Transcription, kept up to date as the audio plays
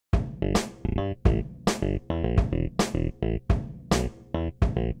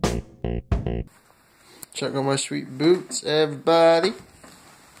Check out my sweet boots, everybody.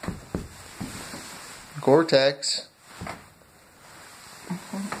 Gore-Tex.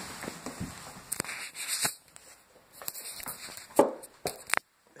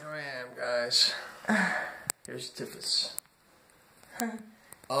 There I am, guys. Here's Tiffus.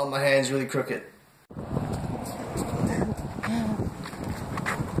 Oh, my hand's really crooked.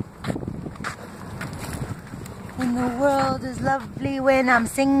 And the world is lovely when I'm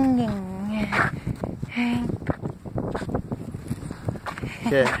singing.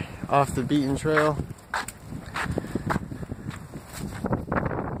 Okay, off the beaten trail.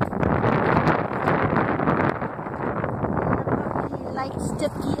 He likes to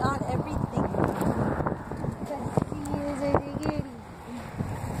pee on everything. Because he is a diggity.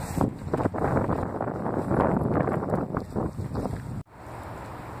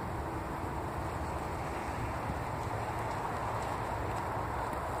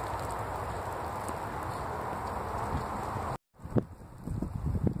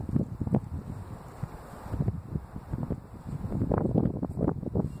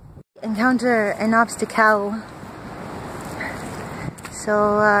 Encounter an obstacle, so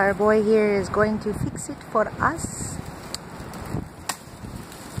our boy here is going to fix it for us.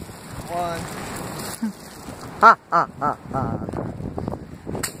 One. Ha ha ha ha.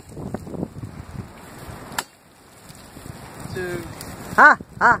 Two. Ha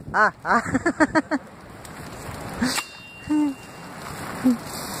ha ha ha.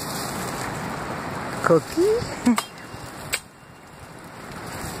 Cookie.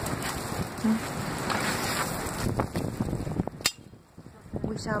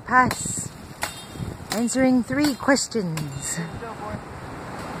 We shall pass. Answering 3 questions.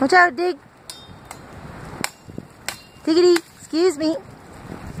 Watch out, Dig. Diggity, excuse me.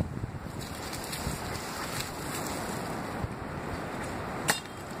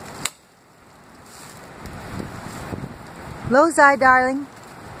 Low side, darling.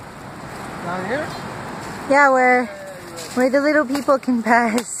 Down here? Yeah, where the little people can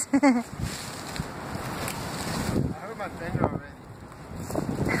pass. I hurt my finger already.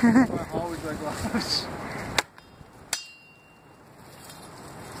 That's why I always wear gloves.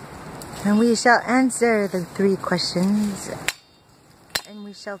 And we shall answer the 3 questions, and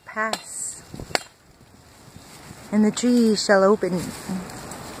we shall pass, and the tree shall open,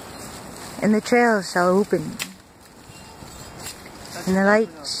 and the trail shall open, and the light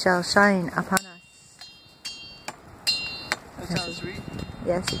shall shine upon us. That sounds sweet.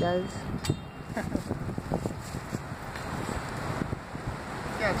 Yes, it does.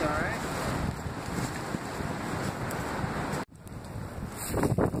 Yeah, it's alright.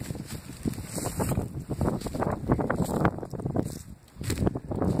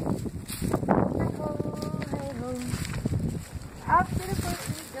 Up to the foot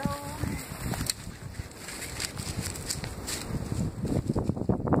we go.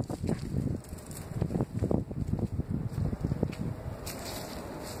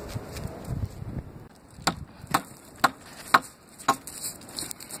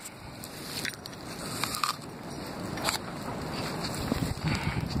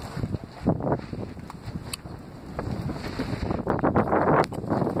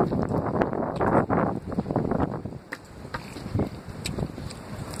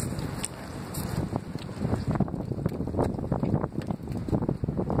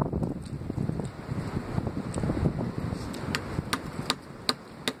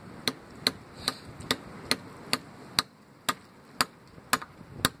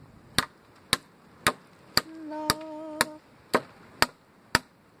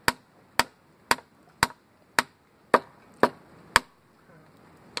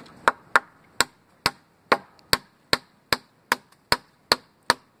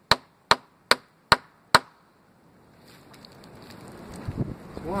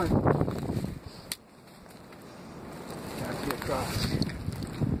 One. Gotta get across.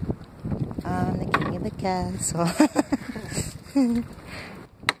 I'm the king of the castle.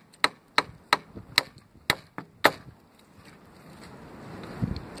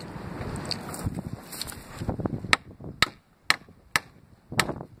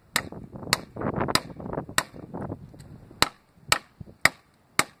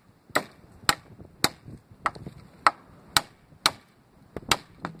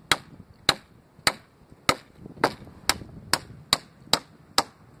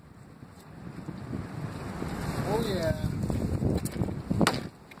 Oh yeah.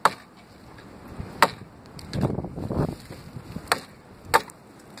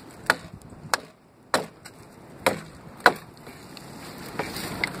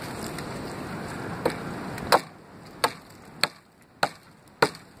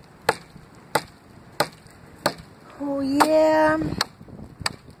 Yeah.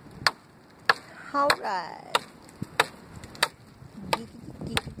 Alright.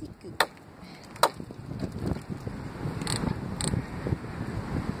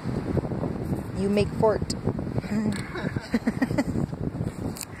 You make fort.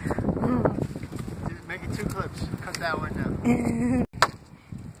 Make it 2 clips. Cut that one down.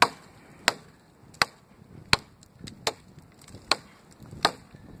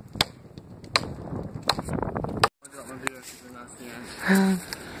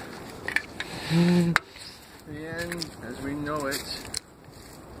 The end, as we know it.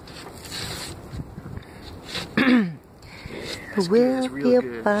 It's Will real be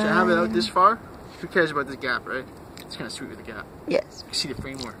good. fun. Should I have it out this far? Who cares about this gap, right? It's kind of sweet with the gap. Yes. You can see the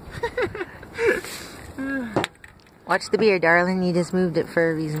framework. Watch the beer, darling. You just moved it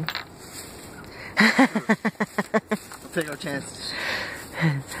for a reason. We'll take our chances.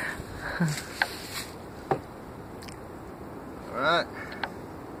 Alright.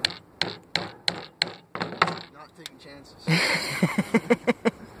 Not taking chances.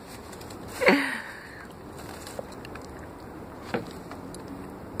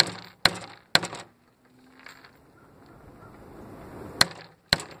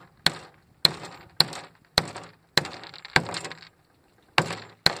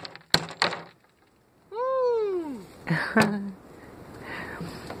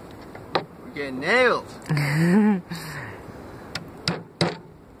 We're getting nailed.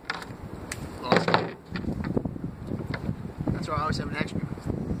 Lost it. That's why I always have an extra.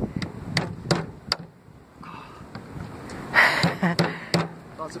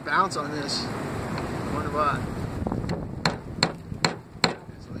 Lots of bounce on this. Wonder why.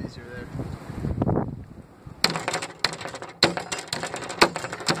 It's a laser there.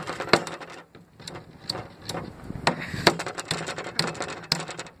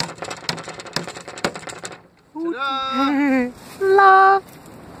 Love.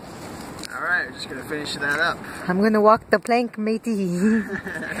 Alright, we're just gonna finish that up. I'm gonna walk the plank, matey.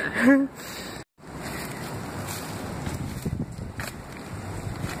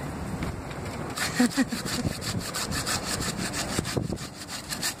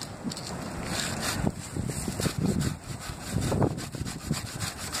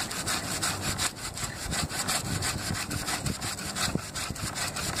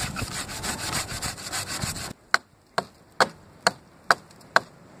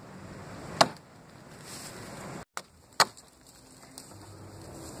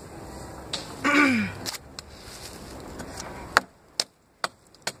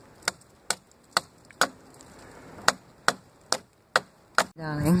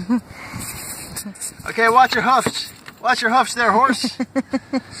 Darling. Okay, watch your hoofs. Watch your hoofs there, horse.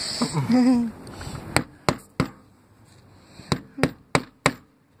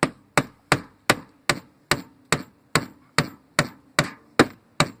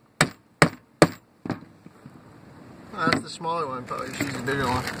 Oh, that's the smaller one. Probably should use the bigger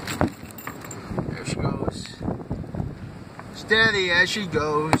one. There she goes. Steady as she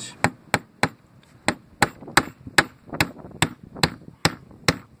goes.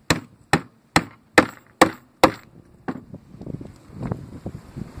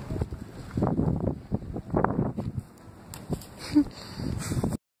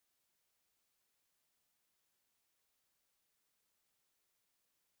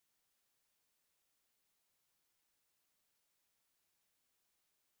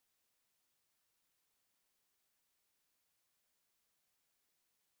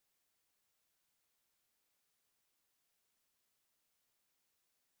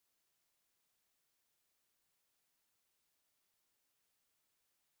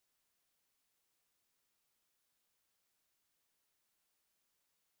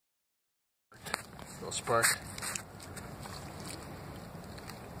 Little spark.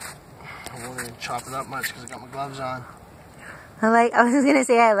 I won't even chop it up much because I got my gloves on. I was just gonna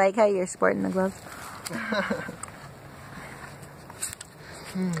say, I like how you're sporting the gloves.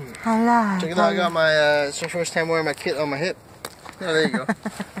 I like. Check it out, I got my, it's the first time wearing my kit on my hip. Oh, there you go.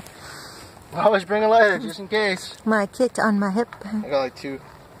 I always bring a lighter just in case. My kit on my hip. I got like 2.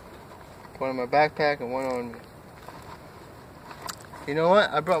 One in my backpack and one on me. You know what?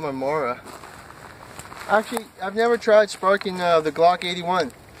 I brought my Mora. Actually, I've never tried sparking the Glock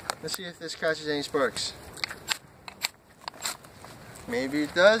 81. Let's see if this catches any sparks. Maybe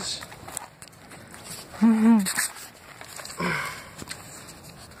it does. I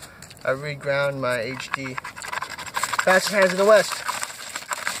reground my HD. Fastest hands in the West.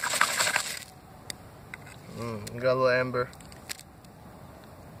 Got a little amber.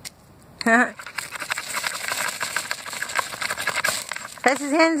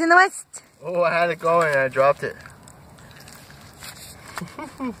 Fastest hands in the West. Oh, I had it going and I dropped it.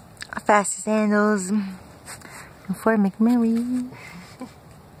 Fastest handles for McMurray.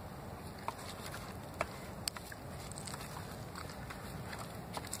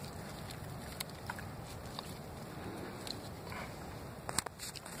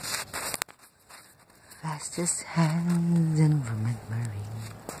 Fastest hands in for McMurray.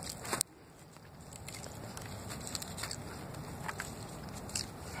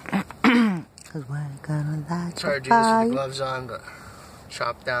 Cause we're gonna light Sorry to do this with the gloves on, but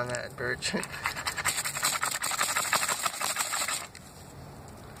chop down that birch.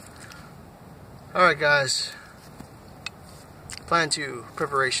 Alright guys, plan 2,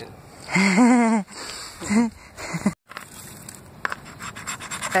 preparation.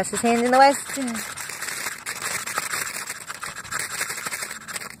 Fastest hands in the West.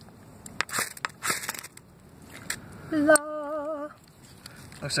 La.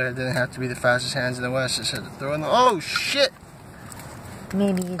 Looks like it didn't have to be the fastest hands in the West. It said to throw in the. Oh shit!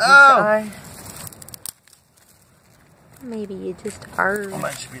 Maybe you just are. Maybe you just are. I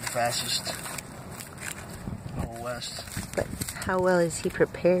might just be the fastest in the whole West. But how well is he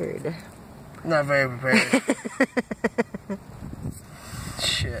prepared? Not very prepared.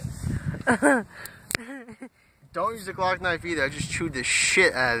 Shit. Don't use the Glock knife either. I just chewed the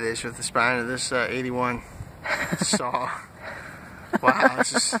shit out of this with the spine of this 81 saw. Wow,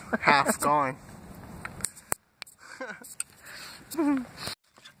 it's just half gone. You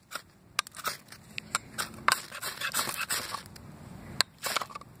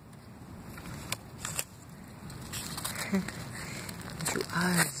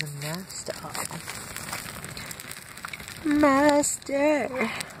are the master. Master.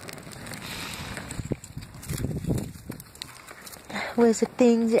 Where's the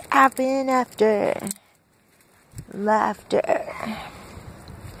things that happen after? Laughter.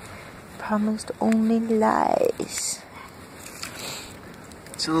 Promised only lies.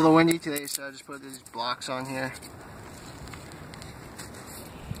 It's a little windy today, so I just put these blocks on here.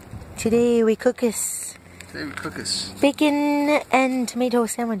 Today we cook us bacon and tomato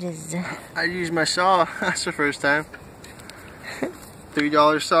sandwiches. I used my saw. That's the first time.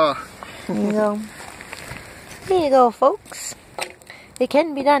 $3 saw. There you go. There you go, folks. It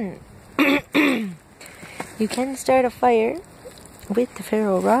can be done. You can start a fire with the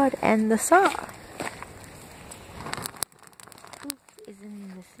Ferro Rod and the saw. Proof is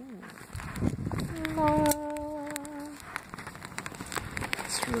in the scene.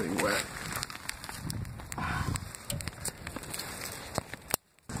 It's really wet.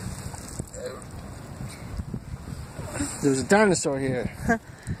 There's a dinosaur here.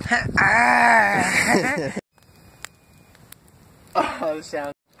 Oh, the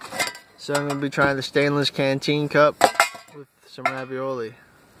sound. So I'm going to be trying the stainless canteen cup with some ravioli.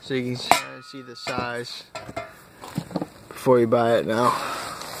 So you can kind of see the size before you buy it now.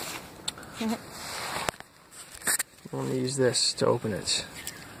 I'm going to use this to open it.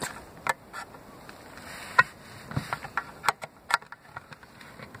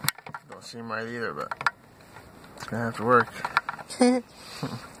 Don't seem right either, but it's going to have to work.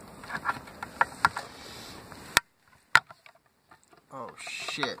 Oh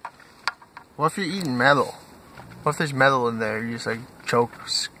shit. What if you're eating metal? What if there's metal in there? You just like choke,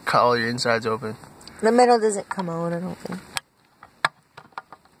 cut all your insides open. The metal doesn't come out, I don't think.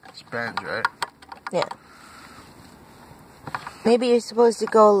 It's bent, right? Yeah. Maybe you're supposed to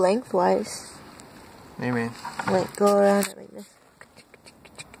go lengthwise. What do you mean? Like go around it like this.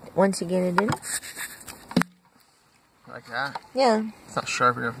 Once you get it in. Like that? Yeah. It's not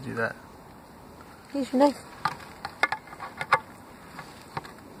sharp enough to do that. Use your knife.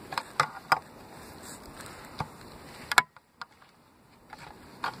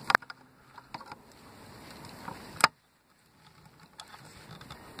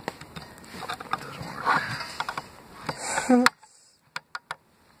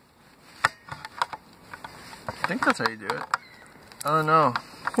 I think that's how you do it. I don't know.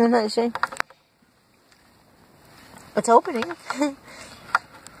 I'm not sure. It's opening.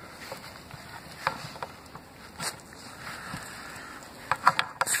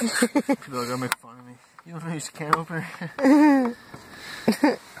 People are gonna make fun of me. You don't know how to use a can opener?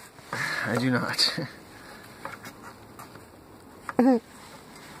 I do not.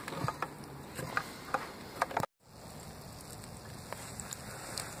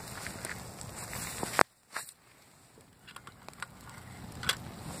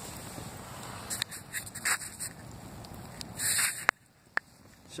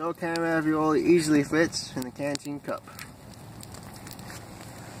 So can ravioli easily fits in the canteen cup.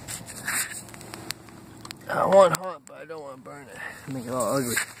 I want hot, but I don't want to burn it. Make it all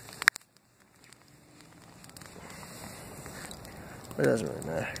ugly. It doesn't really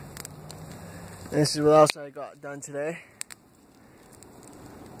matter. And this is what else I got done today.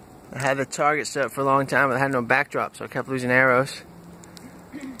 I had the target set up for a long time, but I had no backdrop, so I kept losing arrows.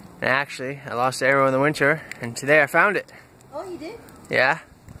 And actually, I lost the arrow in the winter, and today I found it. Oh, you did? Yeah.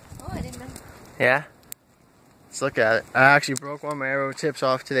 Oh, I didn't know. Yeah. Let's look at it. I actually broke one of my arrow tips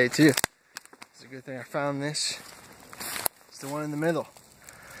off today, too. It's a good thing I found this. It's the one in the middle.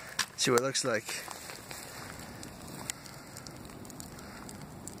 Let's see what it looks like.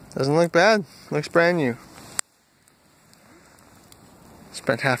 Doesn't look bad. Looks brand new.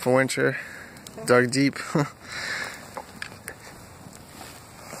 Spent half a winter, dug deep.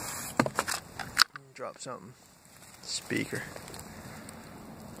 Drop something. Speaker.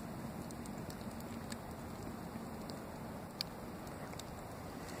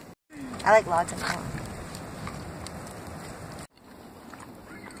 I like lots of more.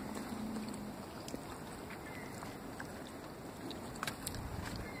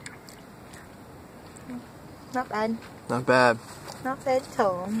 Not bad. Not bad. Not bad at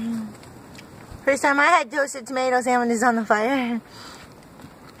all. First time I had toasted tomato sandwiches on the fire.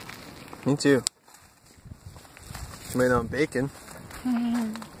 Me too. Tomato and bacon.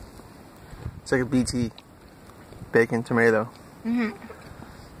 It's like a BT. Bacon, tomato.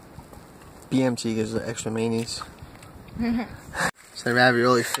 BMT gives it extra mayonnaise. So the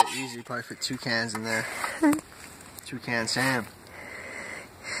ravioli fit easy. Probably fit 2 cans in there. 2 can Sam.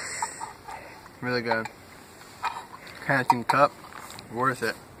 Really good. Canteen cup. Worth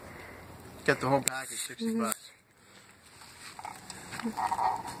it. Get the whole package, 60 bucks.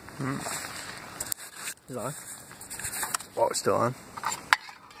 Is it on? Oh, it's still on.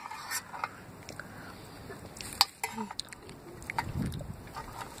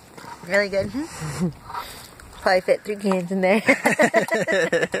 Really good. Probably fit 3 cans in there.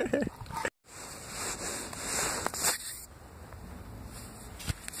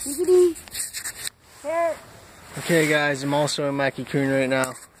 Okay guys, I'm also in my cocoon right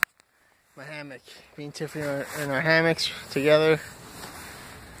now. My hammock. Me and Tiffany are in our hammocks together.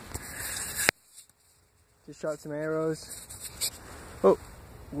 Just shot some arrows. Oh,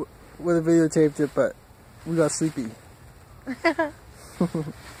 would have videotaped it, but we got sleepy.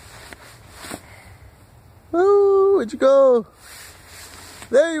 Woo, where'd you go?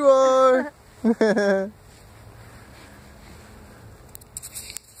 There you are!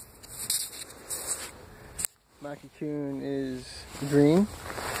 My cocoon is green.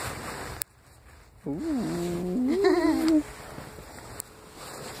 Ooh.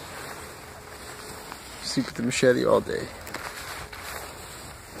 Sleep with the machete all day.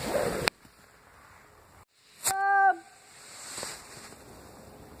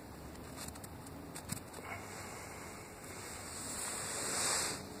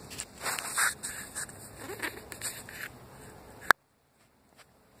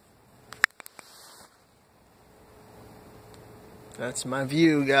 That's my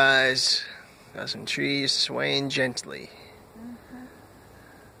view, guys. Got some trees swaying gently.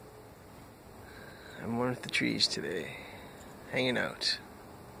 I'm one of the trees today, hanging out.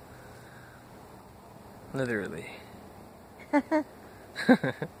 Literally.